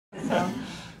So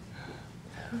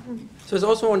I was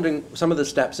also wondering some of the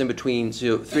steps in between.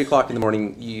 So 3 o'clock in the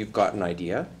morning, you've got an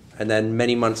idea, and then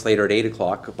many months later at 8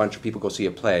 o'clock, a bunch of people go see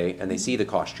a play and they see the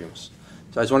costumes.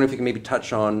 So I was wondering if you can maybe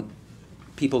touch on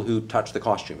people who touch the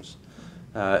costumes.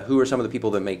 Who are some of the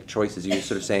people that make choices? You're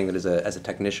sort of saying that as a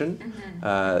technician,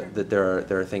 that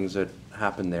there are things that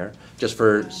happen there. Just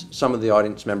for some of the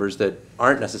audience members that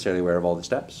aren't necessarily aware of all the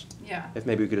steps. Yeah. If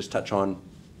maybe we could just touch on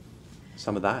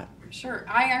some of that. Sure.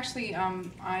 I actually,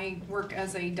 I work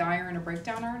as a dyer and a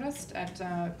breakdown artist at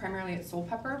primarily at Soul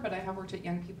Pepper, but I have worked at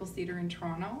Young People's Theatre in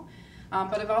Toronto.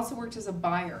 But I've also worked as a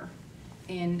buyer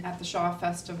at the Shaw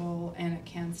Festival and at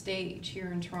Can Stage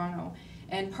here in Toronto.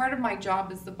 And part of my job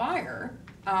as the buyer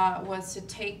was to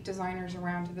take designers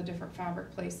around to the different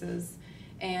fabric places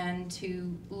and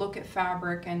to look at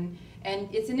fabric. And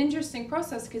it's an interesting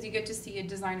process because you get to see a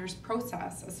designer's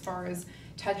process as far as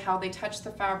how they touch the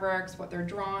fabrics, what they're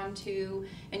drawn to,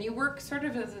 and you work sort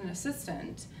of as an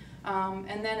assistant.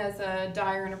 And then as a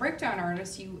dyer and a breakdown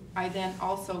artist, I then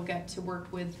also get to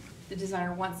work with the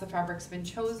designer once the fabric's been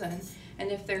chosen,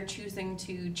 and if they're choosing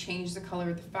to change the color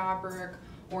of the fabric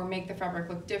or make the fabric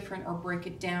look different or break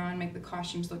it down, make the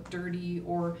costumes look dirty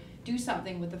or do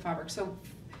something with the fabric. So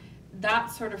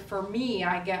that sort of, for me,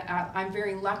 I'm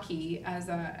very lucky as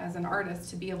an artist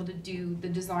to be able to do the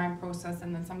design process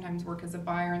and then sometimes work as a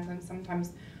buyer and then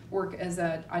sometimes work as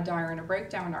a dyer and a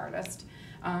breakdown artist.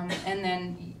 And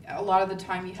then a lot of the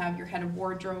time you have your head of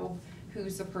wardrobe,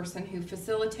 who's the person who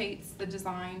facilitates the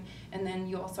design, and then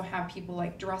you also have people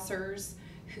like dressers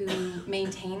who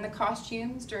maintain the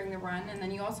costumes during the run, and then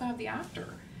you also have the actor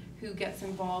who gets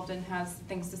involved and has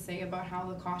things to say about how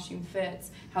the costume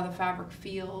fits, how the fabric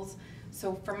feels.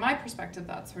 So from my perspective,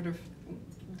 that's sort of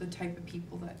the type of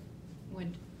people that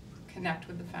would connect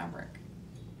with the fabric.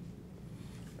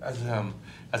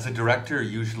 As a director,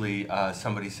 usually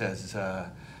somebody says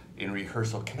in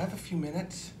rehearsal, "Can I have a few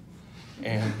minutes?"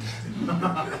 And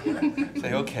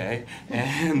say, okay,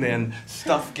 and then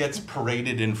stuff gets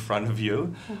paraded in front of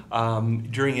you.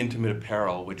 During Intimate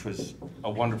Apparel, which was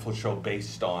a wonderful show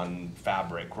based on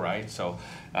fabric, right? So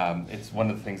it's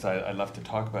one of the things I love to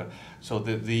talk about. So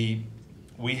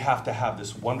we have to have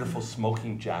this wonderful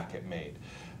smoking jacket made.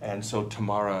 And so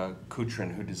Tamara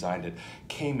Kutrin, who designed it,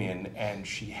 came in and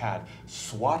she had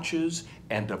swatches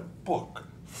and a book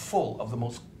full of the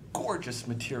most gorgeous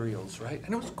materials, right?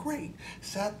 And it was great.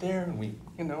 Sat there and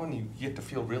and you get to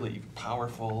feel really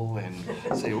powerful and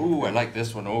say, "Ooh, I like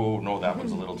this one. Oh, no, that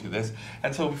one's a little too this."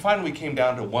 And so we finally came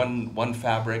down to one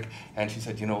fabric, and she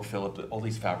said, "Philip, all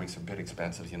these fabrics are a bit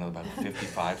expensive, about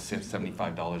 $55,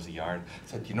 $75 a yard." I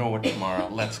said, "You know what, Tamara,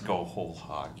 let's go whole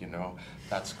hog,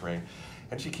 that's great."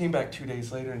 And she came back 2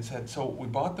 days later and said, "So we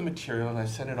bought the material and I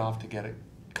sent it off to get it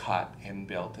cut and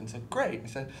built," and said, "Great." I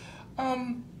said,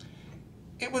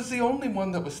 "It was the only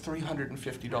one that was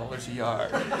 $350 a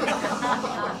yard."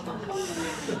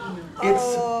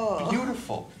 It's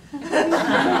beautiful.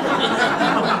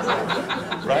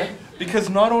 Right? Because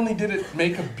not only did it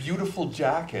make a beautiful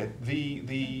jacket,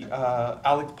 the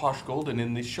Alex Posh Golden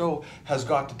in this show has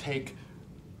got to take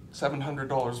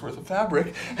 $700 worth of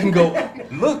fabric and go,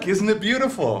 "Look, isn't it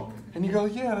beautiful?" And you go,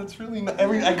 "Yeah, that's really nice."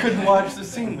 I couldn't watch the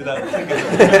scene without thinking.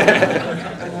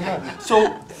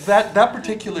 So that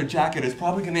particular jacket is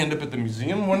probably going to end up at the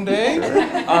museum one day,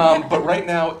 but right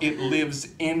now it lives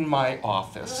in my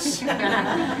office.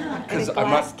 Because I'm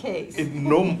not case.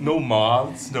 No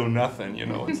moths, no nothing.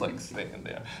 It's like staying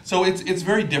there. So it's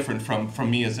very different from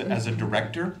me as a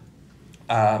director.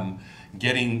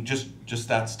 Getting just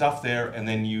that stuff there, and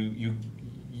then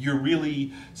you're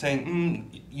really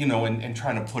saying, and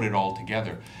trying to put it all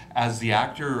together. As the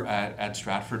actor at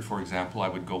Stratford, for example, I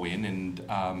would go in and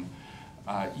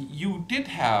I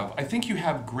think you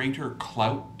have greater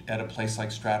clout at a place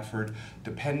like Stratford,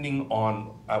 depending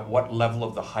on at what level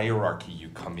of the hierarchy you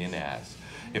come in as.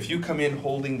 If you come in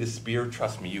holding the spear,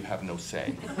 trust me, you have no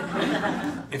say.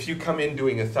 If you come in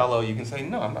doing Othello, you can say,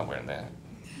 "No, I'm not wearing that."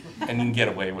 And you can get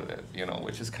away with it,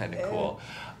 which is kind of cool.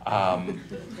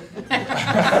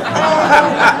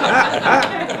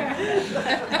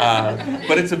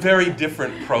 But it's a very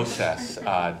different process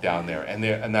down there, and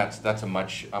that's a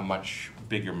much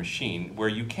bigger machine where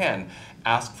you can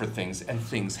ask for things and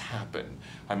things happen.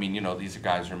 I mean, these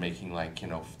guys are making like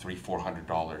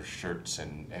 $300-400 shirts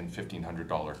and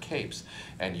 $1,500 capes,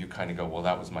 and you kind of go, well,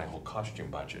 that was my whole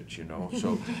costume budget,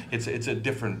 So it's a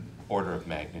different order of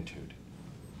magnitude.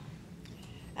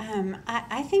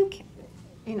 I think,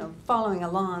 following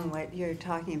along what you're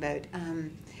talking about,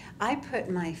 I put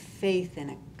my faith in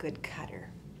a good cutter.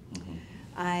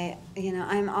 Mm-hmm.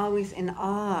 I'm always in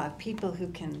awe of people who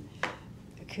can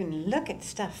can look at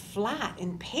stuff flat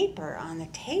in paper on the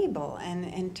table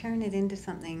and turn it into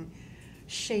something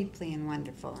shapely and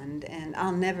wonderful, and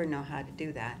I'll never know how to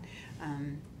do that.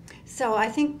 So I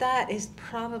think that is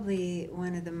probably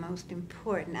one of the most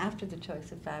important, after the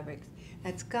choice of fabrics,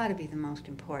 that's got to be the most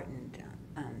important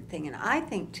thing. And I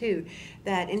think, too,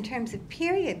 that in terms of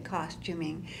period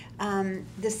costuming,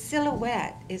 the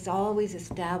silhouette is always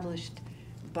established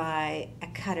by a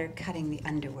cutter cutting the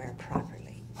underwear properly.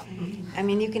 I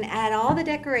mean, you can add all the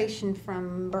decoration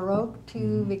from Baroque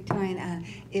to Victorian.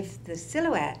 If the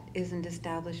silhouette isn't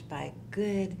established by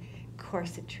good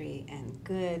corsetry and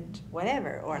good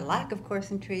whatever, or lack of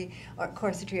corsetry or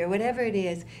whatever it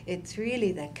is, it's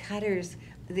really the cutters,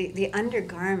 the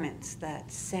undergarments that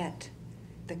set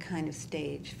the kind of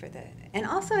stage for the, and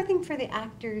also I think for the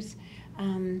actors'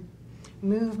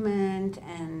 movement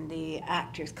and the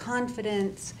actors'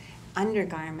 confidence.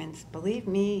 Undergarments, believe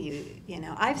me, you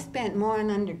know, I've spent more on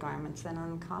undergarments than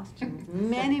on costumes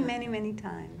many, many, many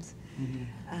times.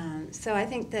 So I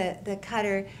think the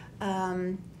cutter,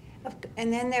 and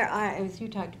then there are, as you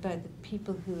talked about, the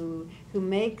people who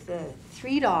make the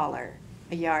 $3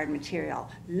 a yard material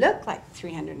look like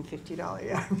 $350 a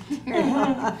yard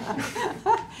material.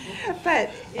 But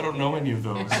I don't know any of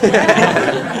those.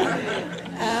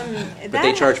 But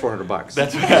they charge $400.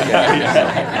 That's right.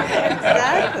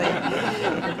 Exactly.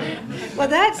 Well,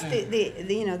 that's the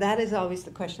you know, that is always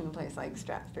the question in a place like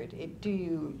Stratford.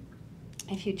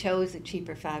 If you chose a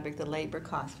cheaper fabric, the labor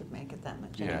cost would make it that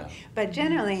much. Yeah. But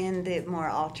generally, in the more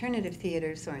alternative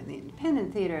theaters, or in the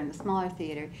independent theater and the smaller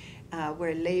theater,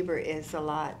 where labor is a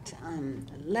lot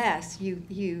less,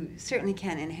 you certainly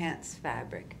can enhance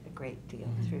fabric a great deal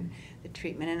through the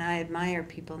treatment. And I admire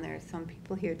people, and there are some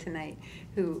people here tonight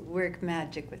who work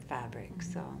magic with fabric.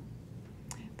 So,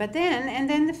 but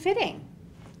then the fitting,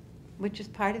 which is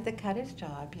part of the cutter's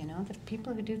job. You know, the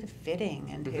people who do the fitting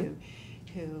and who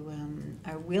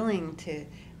are willing to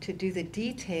do the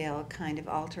detail kind of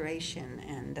alteration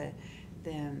and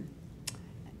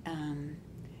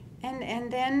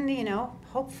and then, you know,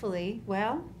 hopefully,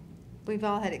 well, we've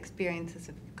all had experiences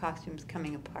of costumes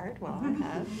coming apart. Well, I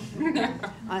have.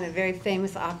 On a very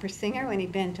famous opera singer when he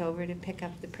bent over to pick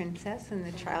up the princess and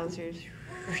the trousers.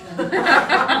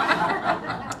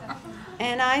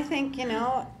 And I think, you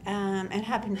know, it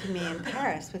happened to me in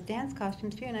Paris with dance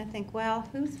costumes too, and I think, well,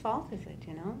 whose fault is it,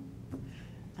 you know?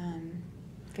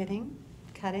 Fitting,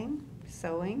 cutting,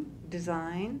 sewing,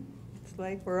 design. It's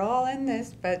like we're all in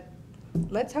this, but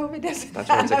let's hope it doesn't That's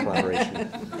why it's a collaboration.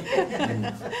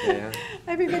 Yeah.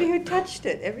 Everybody who touched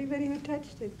it,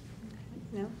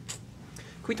 you know?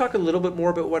 Can we talk a little bit more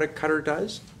about what a cutter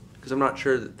does? Because I'm not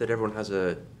sure that everyone has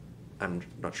I'm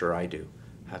not sure I do,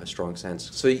 have a strong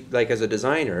sense. So, like, as a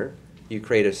designer, you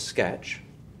create a sketch,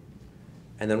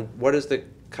 and then what does the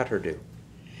cutter do?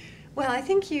 Well, I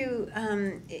think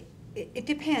it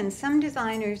depends. Some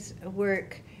designers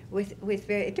work with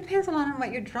very, it depends a lot on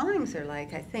what your drawings are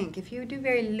like, I think. If you do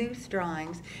very loose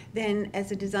drawings, then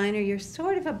as a designer, you're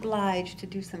sort of obliged to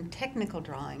do some technical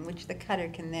drawing, which the cutter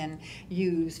can then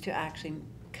use to actually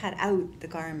cut out the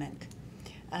garment.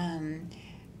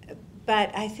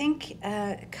 But I think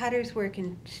cutters work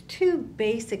in two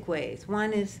basic ways.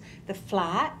 One is the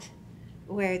flat,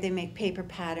 where they make paper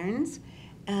patterns,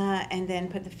 and then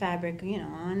put the fabric, you know,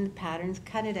 on the patterns,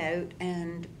 cut it out,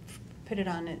 and put it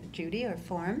on a Judy or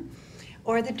form.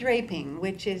 Or the draping,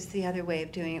 which is the other way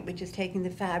of doing it, which is taking the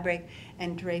fabric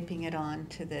and draping it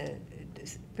onto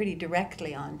pretty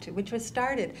directly onto, which was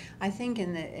started, I think,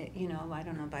 in the, you know, I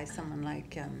don't know, by someone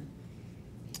like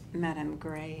Madame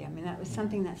Gray. I mean, that was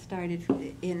something that started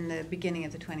in the beginning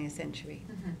of the 20th century.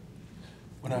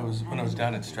 When I was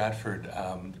down at Stratford,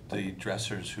 the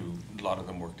dressers, who a lot of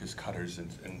them worked as cutters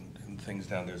and things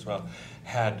down there as well,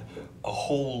 had a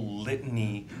whole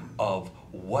litany of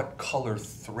what color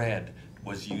thread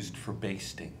was used for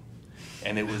basting.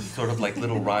 And it was sort of like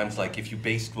little rhymes, like, if you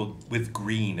baste with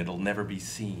green, it'll never be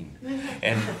seen.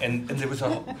 And there was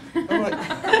a, I'm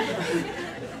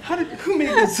like, who made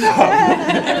this up?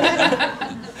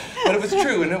 But it was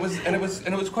true, and it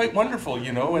was quite wonderful,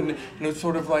 you know. And it's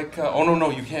sort of like, oh no,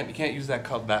 you can't use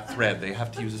that thread. They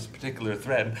have to use this particular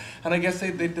thread. And I guess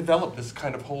they developed this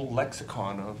kind of whole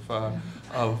lexicon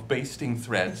of basting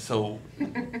threads. So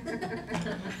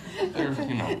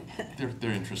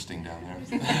they're interesting down there.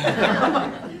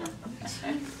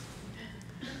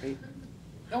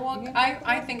 Well,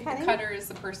 I think the cutter is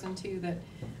the person too that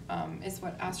is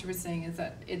what Astrid was saying, is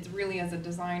that it's really, as a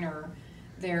designer,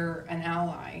 they're an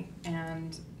ally.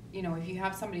 And you know, if you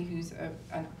have somebody who's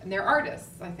and they're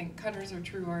artists, I think cutters are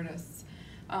true artists.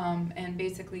 And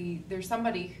basically, there's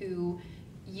somebody who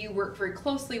you work very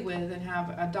closely with and have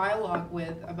a dialogue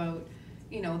with about,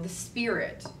 you know, the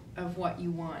spirit of what you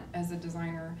want as a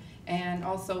designer. And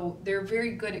also, they're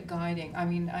very good at guiding. I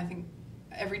mean, I think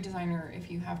every designer, if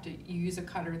you use a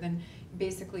cutter, then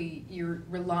basically you're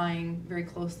relying very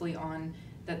closely on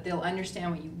that they'll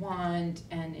understand what you want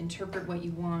and interpret what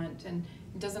you want. And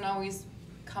it doesn't always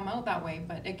come out that way,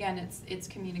 but again, it's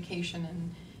communication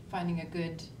and finding a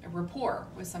good rapport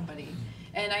with somebody.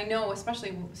 And I know,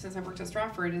 especially since I've worked at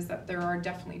Stratford, is that there are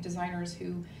definitely designers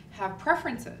who have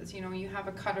preferences. You know, you have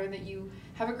a cutter that you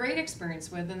have a great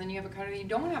experience with, and then you have a cutter that you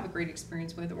don't have a great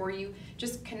experience with, or you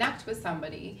just connect with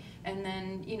somebody, and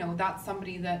then, you know, that's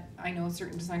somebody that I know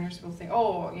certain designers will say,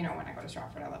 oh, you know, when I go to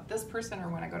Stratford, I love this person, or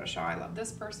when I go to Shaw, I love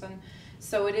this person.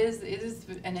 So it is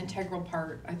an integral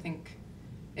part, I think.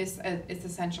 It's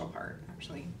essential part,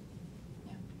 actually.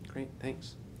 Yeah. Great,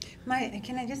 thanks.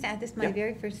 Can I just add this? My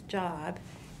very first job,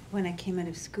 when I came out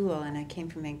of school, and I came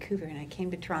from Vancouver, and I came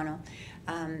to Toronto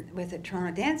with a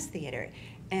Toronto Dance Theatre,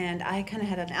 and I kind of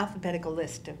had an alphabetical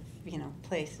list of, you know,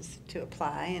 places to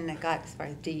apply, and I got as far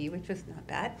as D, which was not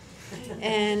bad.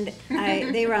 And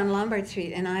they were on Lombard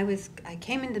Street, and I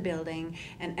came into the building,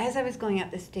 and as I was going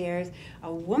up the stairs,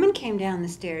 a woman came down the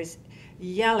stairs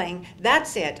yelling,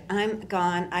 "That's it, I'm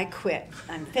gone, I quit,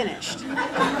 I'm finished."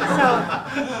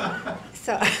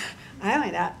 So I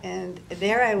went up, and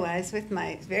there I was with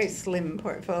my very slim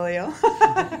portfolio.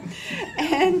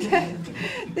 And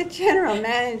the general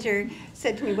manager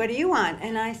said to me, "What do you want?"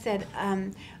 And I said,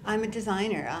 "I'm a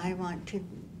designer, I want to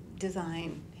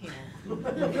design here."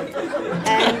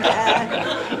 And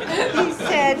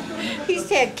he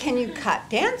said, "Can you cut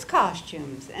dance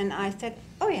costumes?" And I said,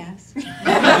 "Oh, yes."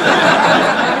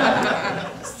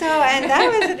 And that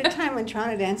was at a time when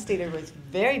Toronto Dance Theatre was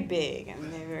very big,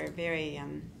 and they were very,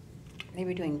 they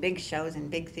were doing big shows in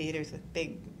big theaters with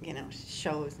big, you know,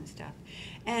 shows and stuff.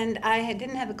 And I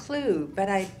didn't have a clue, but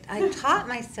I taught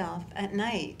myself at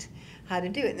night how to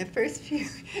do it. In the first few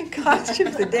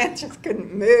costumes, the dancers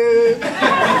couldn't move,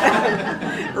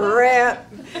 rip,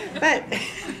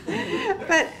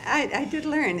 but I did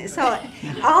learn. So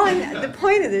the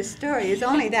point of this story is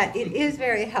only that it is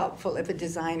very helpful if a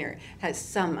designer has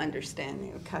some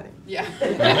understanding of cutting. Yeah.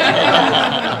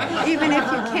 Even if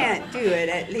you can't do it,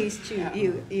 at least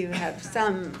you have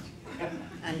some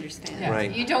understanding. Yeah.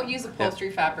 Right. You don't use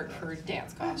upholstery fabric for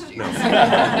dance costumes. No.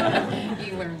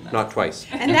 You learn that. Not twice.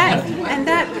 And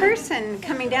that person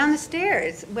coming down the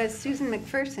stairs was Susan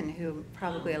McPherson, who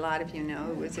probably a lot of you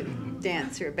know, was a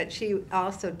dancer, but she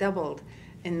also doubled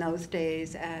in those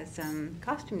days as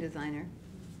costume designer.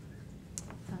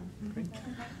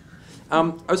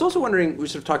 I was also wondering, we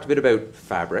sort of talked a bit about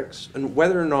fabrics, and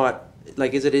whether or not,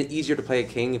 like, is it easier to play a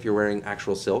king if you're wearing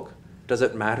actual silk? Does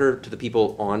it matter to the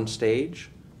people on stage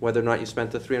whether or not you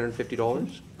spent the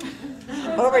 $350?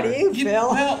 Over to you, Phil.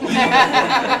 Well,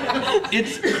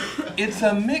 it's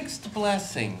a mixed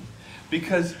blessing,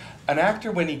 because an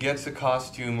actor, when he gets a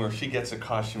costume or she gets a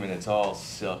costume and it's all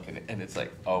silk and it's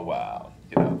like, oh wow,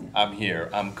 you know, I'm here,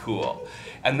 I'm cool.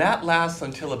 And that lasts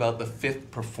until about the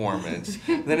 5th performance.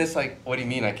 Then it's like, what do you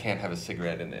mean I can't have a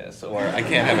cigarette in this? Or I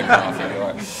can't have a coffee?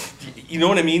 Or, you know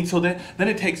what I mean? So then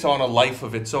it takes on a life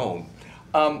of its own.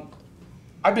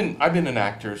 I've been an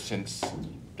actor since,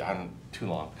 I don't know, too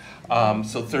long,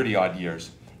 so 30 odd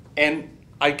years. And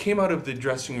I came out of the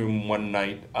dressing room one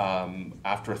night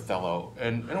after Othello,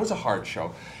 and it was a hard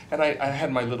show. And I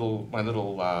had my little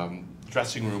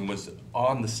dressing room was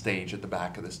on the stage, at the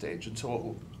back of the stage, and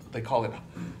so they call it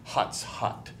Hut's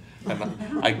Hut. And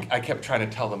I kept trying to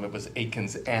tell them it was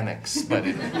Akin's Annex, but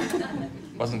it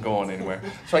wasn't going anywhere.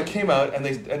 So I came out, and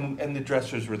the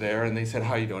dressers were there, and they said,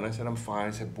 "How you doing?" I said, "I'm fine."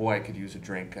 I said, "Boy, I could use a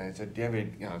drink." And I said,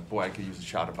 "David, you know, boy, I could use a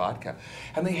shot of vodka."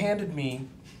 And they handed me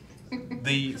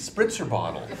the spritzer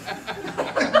bottle.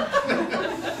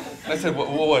 And I said, what,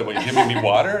 you giving me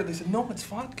water? They said, "No, it's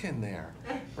vodka in there."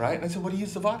 Right? And I said, "What do you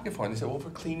use the vodka for?" And they said, "Well,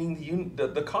 for cleaning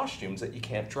the costumes that you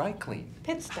can't dry clean."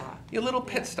 Pit stop. A little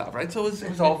pit stop, right? So it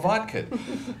was all vodka.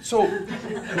 So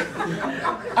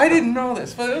I didn't know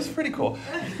this, but it was pretty cool.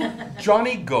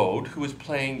 Johnny Goad, who was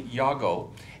playing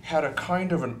Iago, had a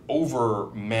kind of an over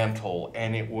mantle,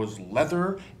 and it was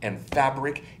leather and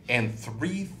fabric and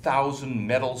 3,000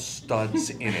 metal studs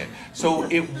in it. So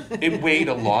it weighed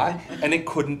a lot, and it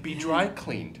couldn't be dry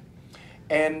cleaned.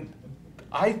 And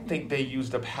I think they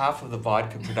used up half of the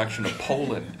vodka production of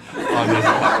Poland on this.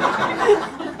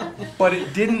 But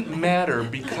it didn't matter,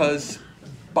 because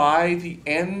by the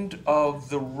end of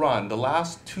the run, the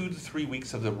last 2 to 3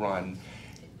 weeks of the run,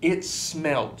 it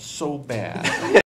smelled so bad